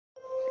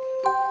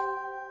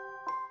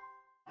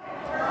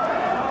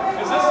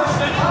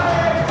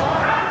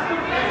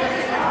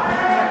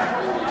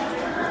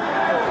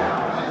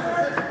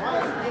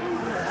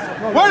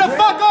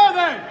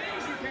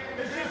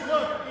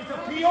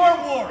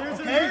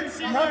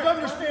have to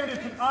understand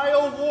it's an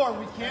IO war.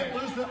 We can't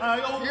lose the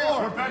IO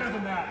war. We're better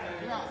than that.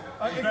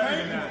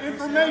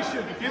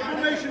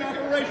 Information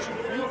operation.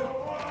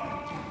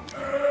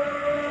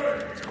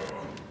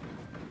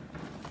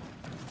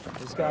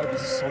 There's gotta be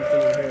something in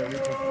here we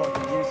can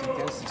fucking use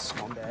against these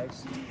scumbags.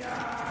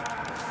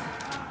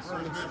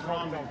 Something's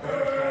talking about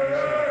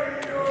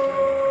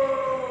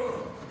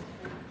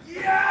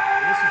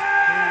This is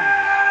crazy.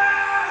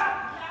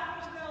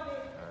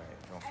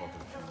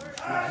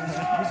 Alright,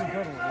 he's a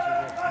good one.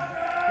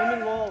 Him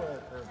and Wall or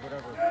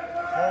whatever.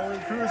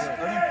 Cruz, I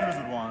think Cruz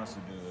would want us to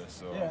do this,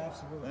 so yeah,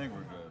 absolutely. I think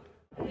we're good.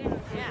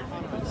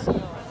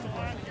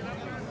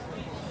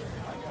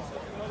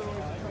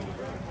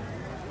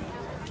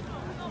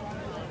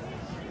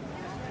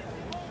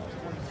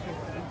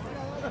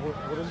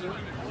 What is it?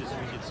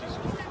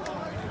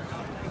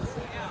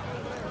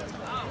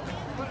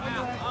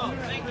 Oh,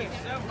 thank you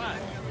so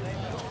much.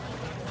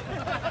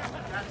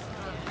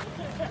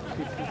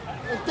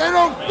 If they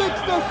don't fix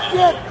this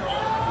shit,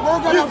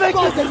 we're gonna fucking take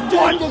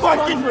this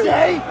country.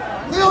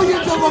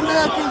 Millions of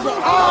Americans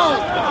are out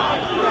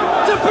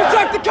to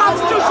protect the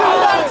Constitution of the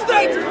United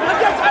States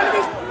against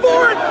enemies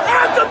foreign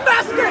and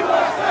domestic.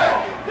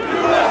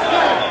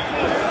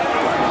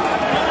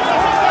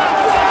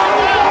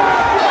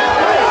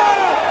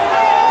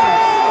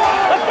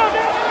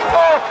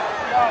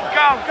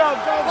 Go.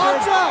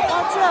 Watch out.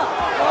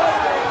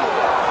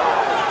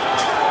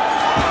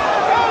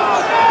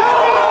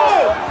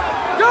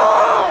 Go!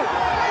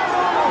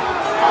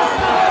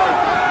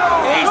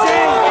 Easy.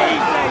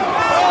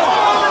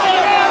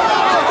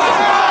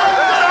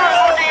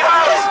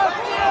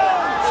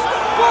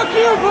 Fuck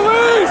you,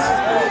 police!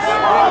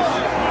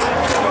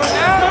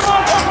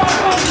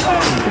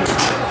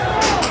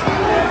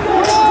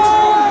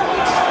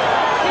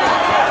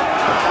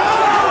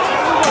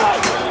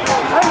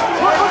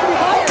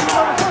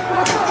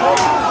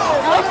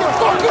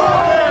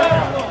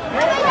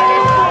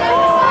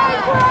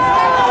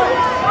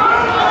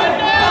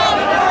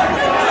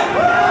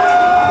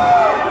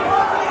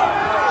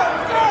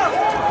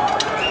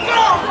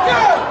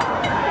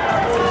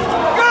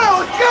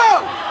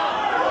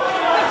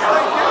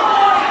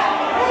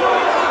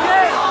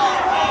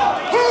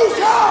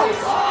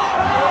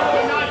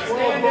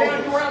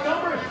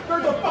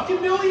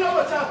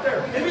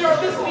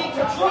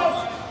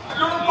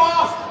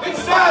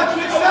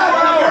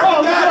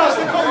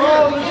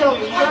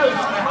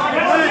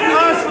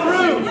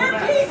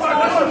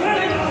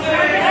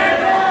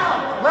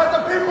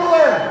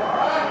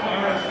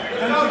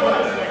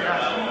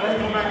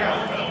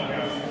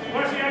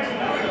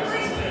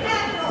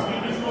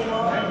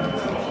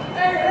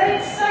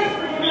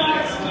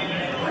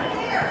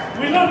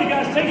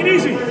 Take it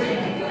easy.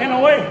 And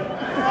away.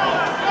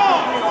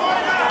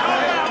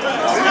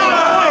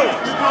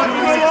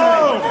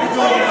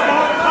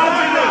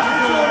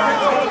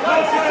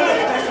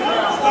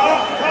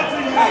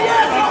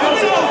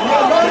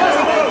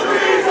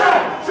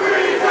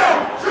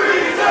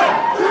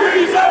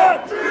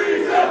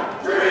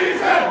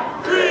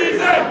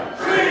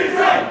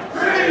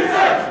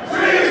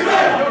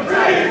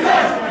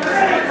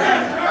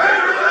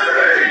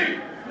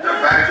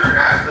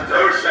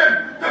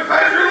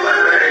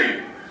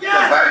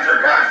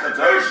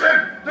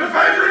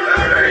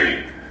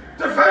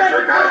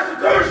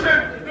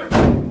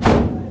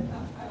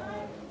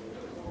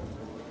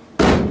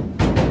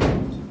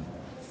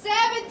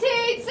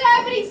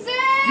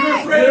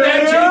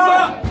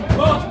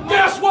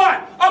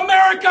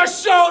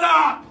 Showed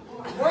up!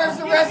 Where's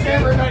the rest of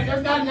everybody?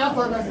 There's not enough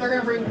of us. They're going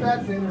to bring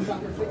vets in or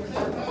something. Is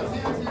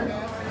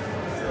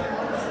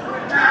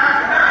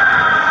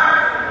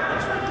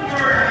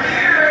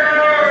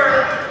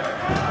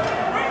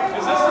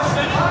this the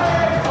city?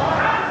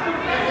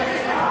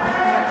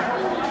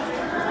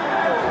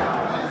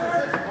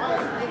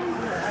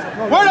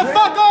 Where the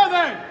fuck are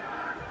they?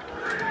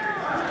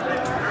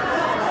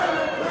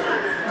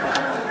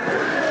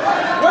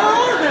 Where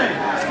are they?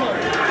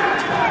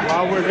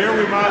 While we're here,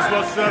 we might as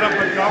well set up a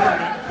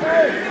government.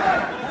 Hey,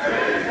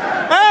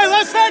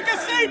 let's take a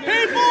seat,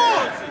 people!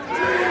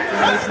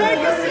 Let's take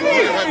a seat!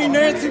 Hey,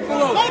 Nancy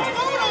Pelosi. Let's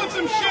vote on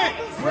some shit!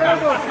 Where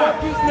the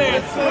fuck is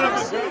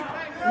Nancy?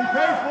 We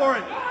paid for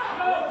it.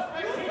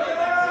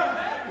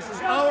 This is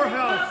our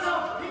house.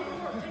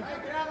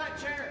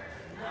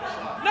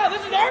 No,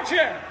 this is our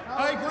chair.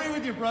 I agree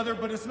with you, brother,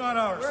 but it's not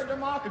ours.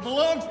 It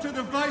belongs to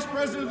the Vice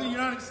President of the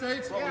United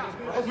States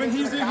when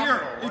he's in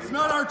here. It's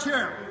not our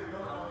chair.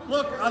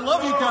 Look, I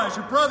love you guys,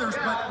 you're brothers,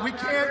 but we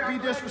can't be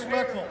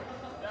disrespectful.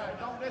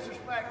 Don't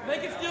disrespect. They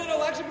can steal an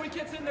election, but we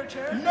can't sit in their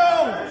chair.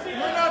 No,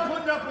 we're not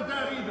putting up with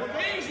that either.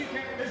 It's just,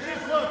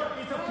 look,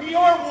 it's a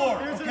PR war,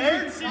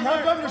 okay? You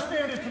have to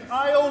understand it's an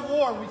IO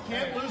war. We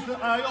can't lose the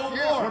IO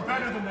war. We're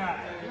better than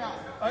that.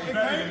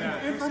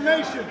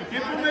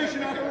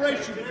 Information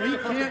operation. We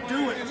can't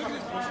do it.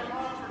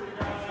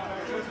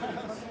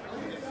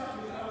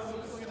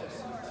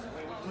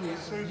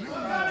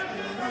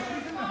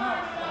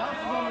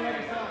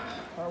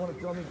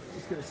 Let me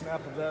just get a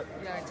snap of that.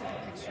 Yeah, I took a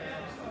picture.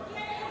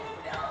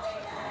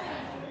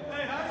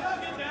 Hey, how did y'all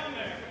get down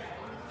there?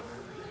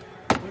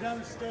 down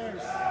the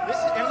stairs.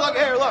 And look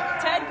here, look.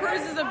 Ted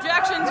Cruz's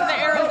objection to the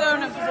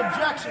Arizona. His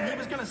objection. He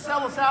was going to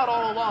sell us out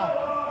all along.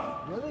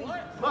 Really?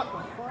 Look,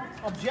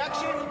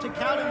 objection to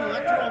counting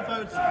electoral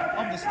votes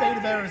of the state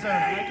of Arizona.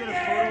 Can I get a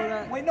photo of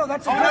that? Wait, no,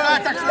 that's Oh, no,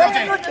 that's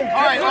okay.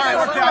 All right,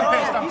 we're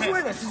pissed. I'm pissed. He's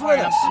with us. He's with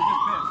us.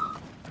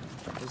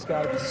 There's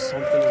gotta be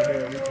something in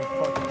here we can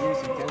fucking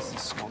use against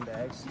these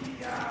scumbags.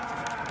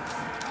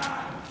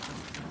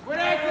 Quit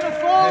acting a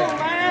fool,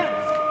 man!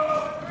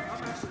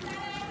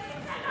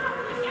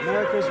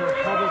 America's a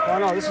republic. Oh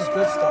no, this is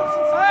good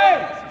stuff. Hey!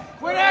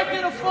 Quit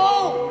acting a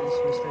fool!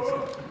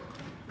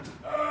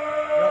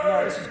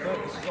 No, this is good.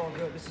 This is all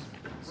good. This is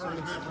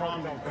something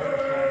talking about voter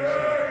fraud.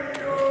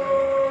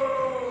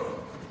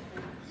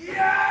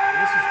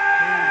 This is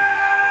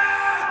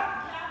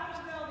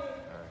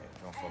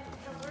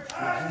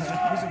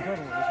he's a good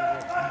one.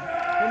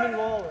 Him and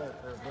Lawler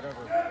or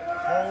whatever.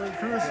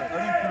 Cruz, I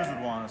think Cruz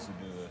would want us to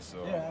do this, so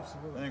yeah,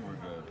 absolutely. I think we're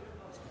good.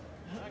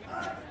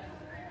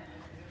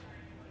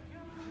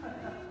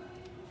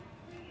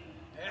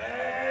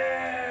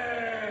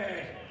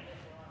 Hey!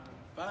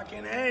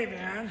 Fucking hey,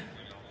 man.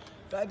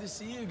 Glad to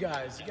see you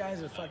guys. You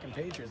guys are fucking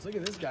patriots. Look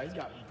at this guy. He's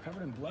got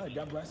covered in blood.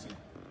 God bless you.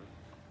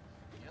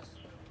 Yes.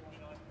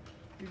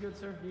 You good,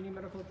 sir? Do you need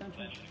medical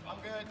attention? I'm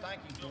good,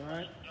 thank you. All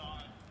right.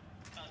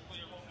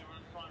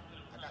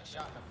 I got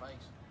shot in the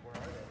face. Where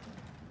are you?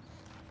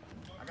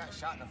 I got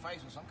shot in the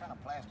face with some kind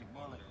of plastic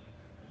bullet.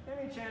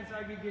 Any chance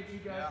I could get you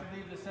guys to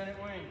leave the Senate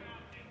wing?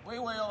 We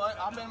will.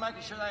 I've been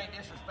making sure they ain't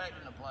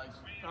disrespecting the place.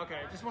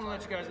 Okay, just want to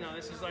let you guys know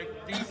this is like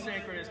the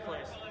sacredest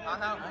place. I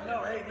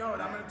know. Hey, no,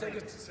 I'm gonna take a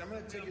seat in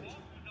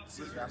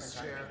this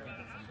chair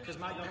because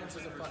Mike Pence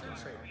is a fucking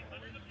traitor.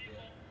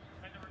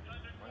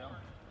 Well,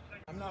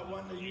 I'm not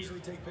one to usually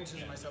take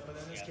pictures of myself, but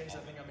in this case,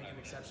 I think I'm making an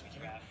exception.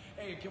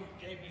 Hey,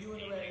 you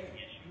and the Ray,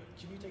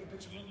 can you take a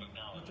picture of me?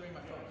 I'm throwing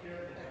my phone.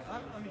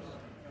 I'm just.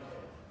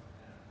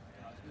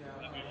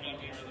 Yeah.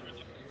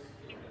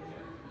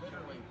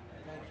 literally.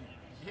 Thank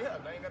you. Yeah,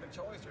 they ain't got a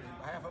choice. There's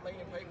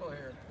 500,000 people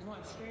here. You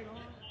want straight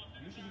on?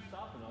 You should be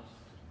stopping us.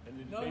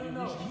 No.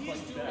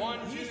 He's doing.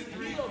 He's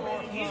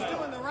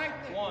doing the right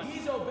thing.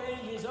 He's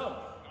obeying his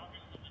oath.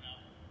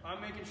 I'm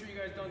making sure you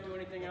guys don't do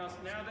anything else.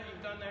 Now that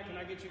you've done that, can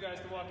I get you guys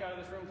to walk out of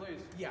this room,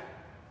 please? Yeah.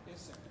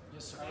 Yes, sir.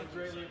 Yes, sir. I would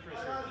greatly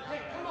appreciate it.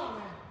 Hey, come on,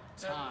 man.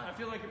 I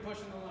feel like you're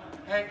pushing the line.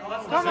 Hey,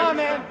 Come on,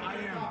 man. I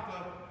am.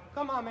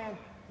 Come on, man.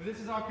 This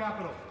is our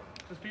capital.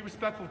 Let's be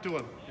respectful to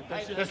him.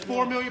 There's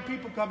 4 million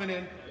people coming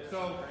in,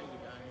 so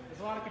there's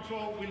a lot of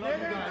control. We love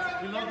you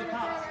guys. We love the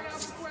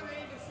cops.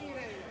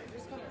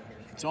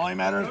 It's only a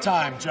matter of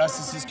time.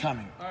 Justice is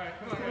coming. All right,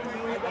 come on.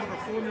 Over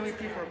 4 million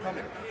people are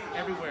coming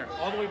everywhere,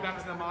 all the way back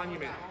to the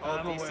monument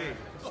of D.C.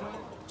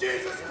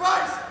 Jesus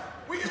Christ,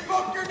 we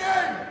invoke your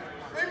name.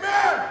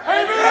 Amen.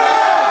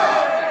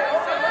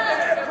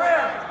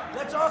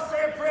 Let's all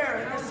say a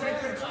prayer in this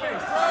sacred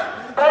space.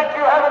 Thank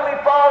you, Heavenly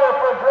Father,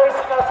 for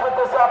gracing us with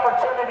this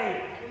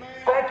opportunity.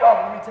 Thank you.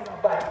 Let me take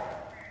it back.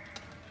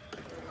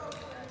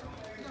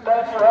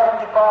 Thank you,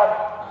 Heavenly Father.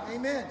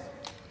 Amen.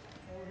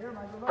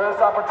 For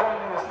this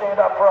opportunity to stand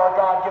up for our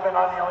God-given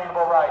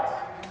unalienable rights.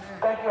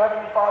 Thank you,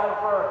 Heavenly Father,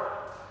 for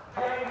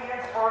giving the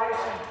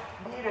inspiration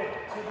needed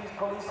to these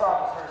police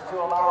officers to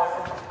allow us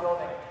in this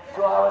building, to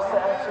allow us to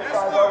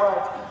exercise our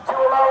rights, to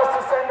allow us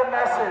to send a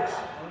message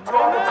to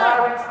all the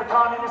tyrants, the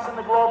communists, and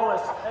the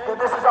globalists, that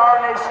this is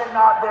our nation,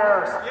 not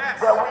theirs.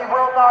 That we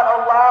will not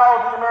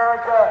allow the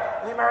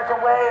American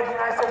way of the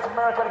United States of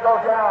America to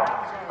go down.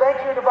 Thank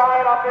you,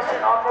 divine,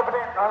 omniscient,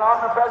 omnipotent, and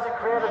omnipresent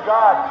Creator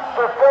God,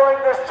 for filling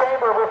this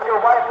chamber with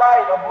your white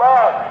light of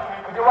love,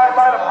 with your white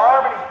light of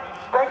harmony.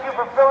 Thank you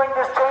for filling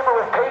this chamber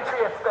with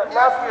patriots that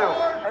love you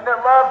and that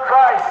love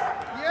Christ.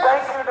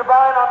 Thank you,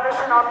 divine,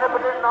 omniscient,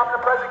 omnipotent, and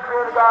omnipresent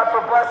Creator God,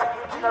 for blessing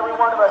each and every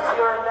one of us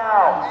here and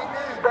now.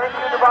 Thank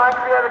you, divine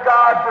Creator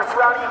God, for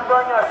surrounding and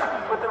filling us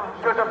with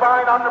your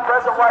divine,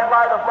 omnipresent white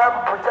light of love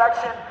and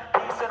protection,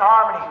 peace and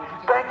harmony.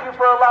 Thank you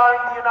for allowing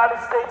the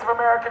United States of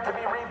America to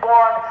be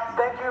reborn.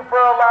 Thank you for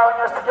allowing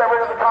us to get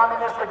rid of the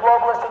communists, the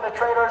globalists, and the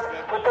traitors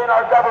within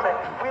our government.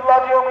 We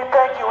love you and we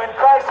thank you. In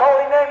Christ's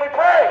holy name we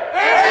pray.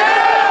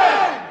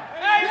 Amen!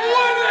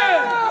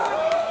 Amen!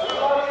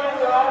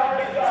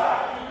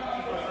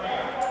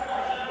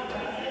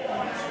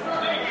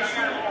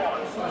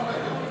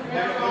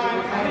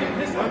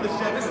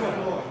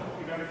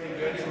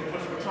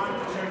 We're trying to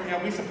push everything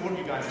out. We support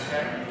you guys,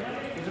 okay?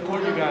 We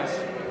support you guys.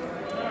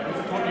 We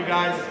support you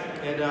guys,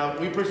 and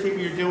we appreciate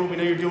what you're doing. We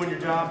know you're doing your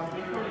job.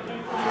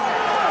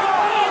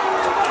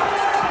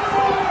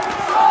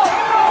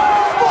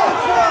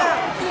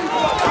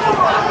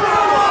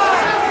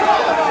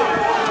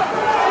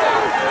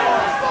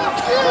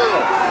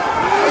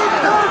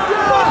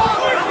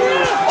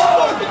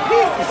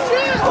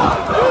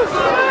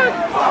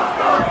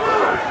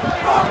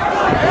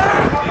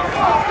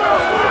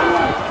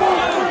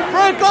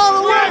 Break all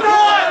the windows!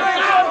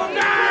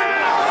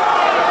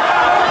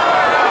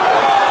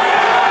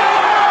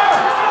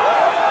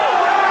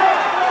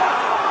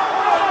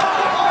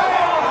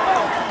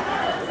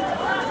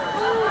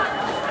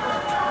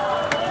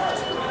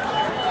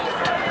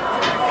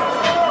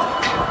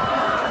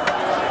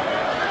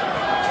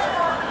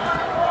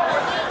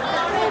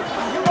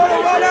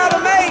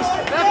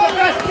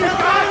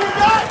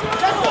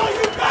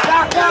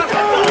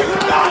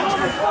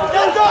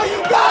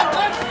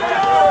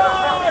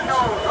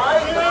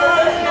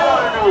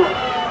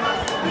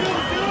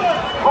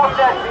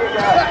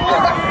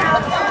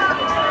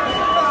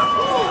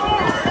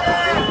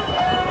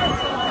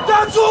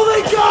 That's all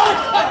they got!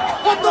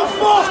 What the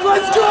fuck?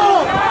 Let's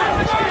go!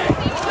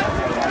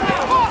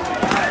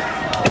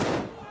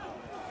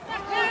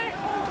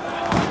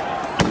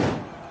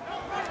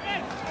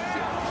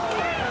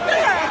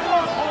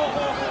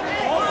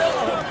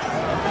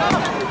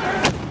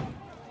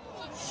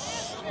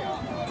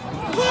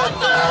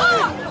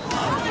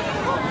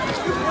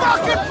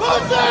 Fucking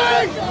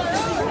pussy!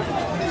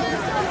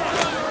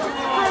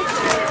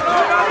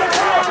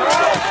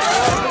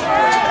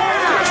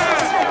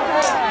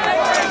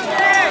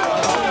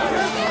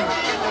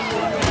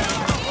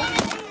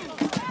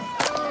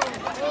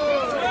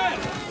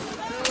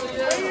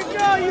 There you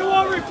go, you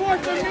won't report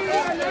to me.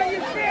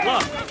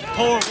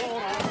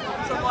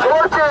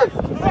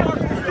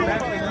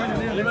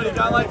 Anybody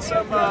got like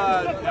some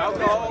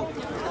alcohol?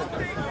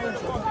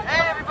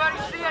 Hey everybody,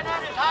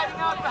 CNN is hiding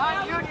out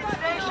behind Union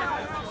Station.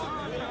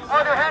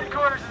 Oh, their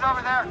headquarters is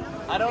over there.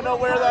 I don't know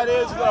where that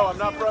is though. I'm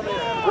not from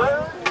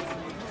here.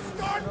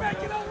 Start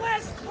making a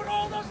list, put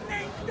all those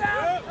names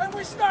down, and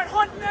we start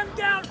hunting them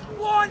down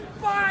one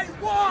by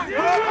one.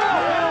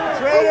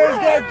 Traitors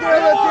get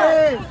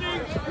guillotined!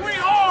 We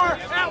are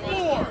at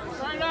war.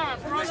 Right on.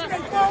 From this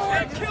day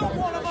forward, kill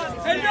one of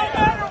us. And no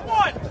matter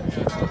what,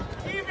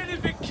 even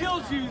if it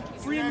kills you,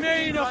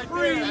 remain a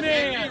free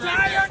man.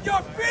 Die on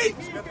your feet.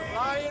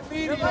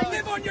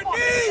 Live on your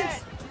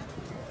knees.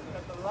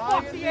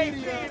 Fuck the AP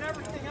and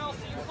everything else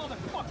that you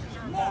motherfuckers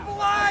are.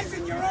 Mobilize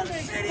in your own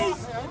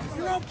cities,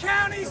 your own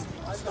counties,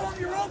 storm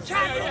your own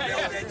Capitol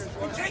buildings,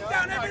 and take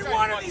down every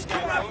one of these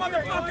corrupt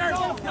motherfuckers.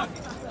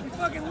 You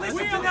fucking listen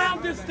to them. We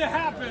allowed this to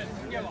happen.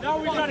 Now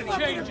we gotta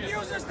change it. They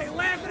abuse us, they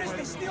laugh at us,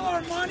 they steal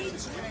our money,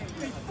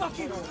 they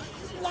fucking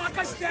lock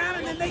us down,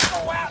 and then they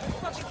go out and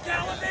fucking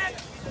gallivant.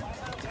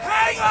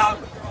 Hang them!